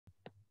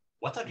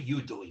What are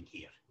you doing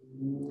here?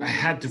 I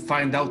had to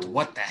find out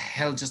what the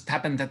hell just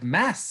happened at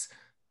Mass.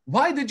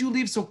 Why did you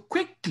leave so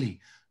quickly?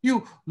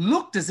 You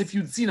looked as if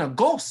you'd seen a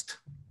ghost.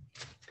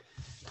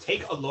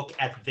 Take a look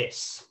at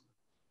this.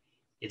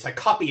 It's a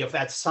copy of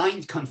that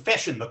signed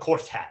confession the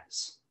court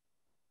has.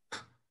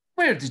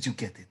 Where did you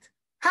get it?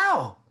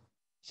 How?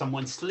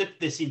 Someone slipped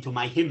this into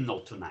my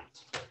hymnal tonight.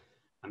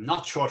 I'm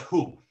not sure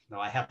who, though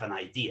I have an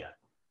idea.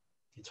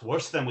 It's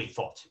worse than we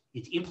thought.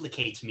 It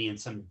implicates me in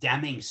some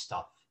damning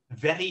stuff.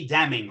 Very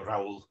damning,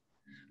 Raul.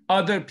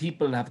 Other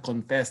people have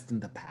confessed in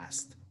the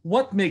past.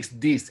 What makes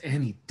this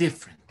any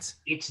different?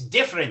 It's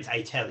different,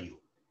 I tell you.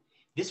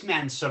 This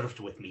man served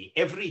with me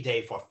every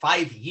day for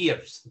 5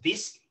 years.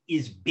 This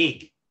is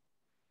big.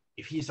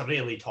 If he's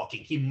really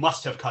talking, he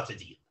must have cut a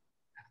deal.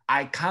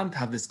 I can't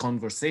have this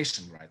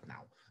conversation right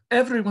now.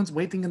 Everyone's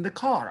waiting in the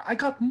car. I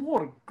got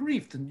more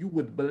grief than you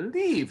would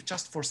believe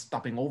just for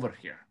stopping over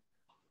here.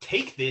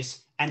 Take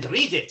this and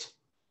read it.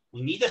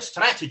 We need a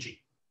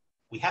strategy.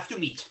 We have to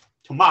meet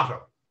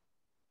tomorrow.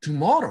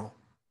 Tomorrow?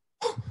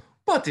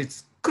 But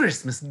it's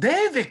Christmas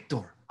Day,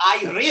 Victor.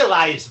 I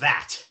realize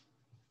that.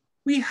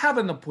 We have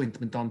an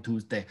appointment on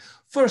Tuesday,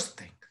 first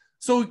thing.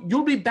 So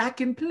you'll be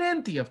back in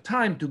plenty of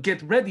time to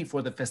get ready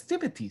for the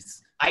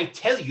festivities. I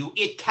tell you,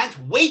 it can't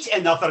wait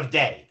another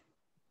day.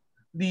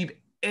 Leave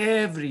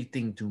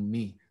everything to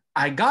me.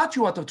 I got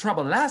you out of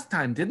trouble last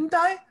time, didn't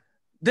I?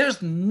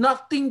 There's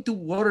nothing to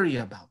worry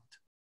about.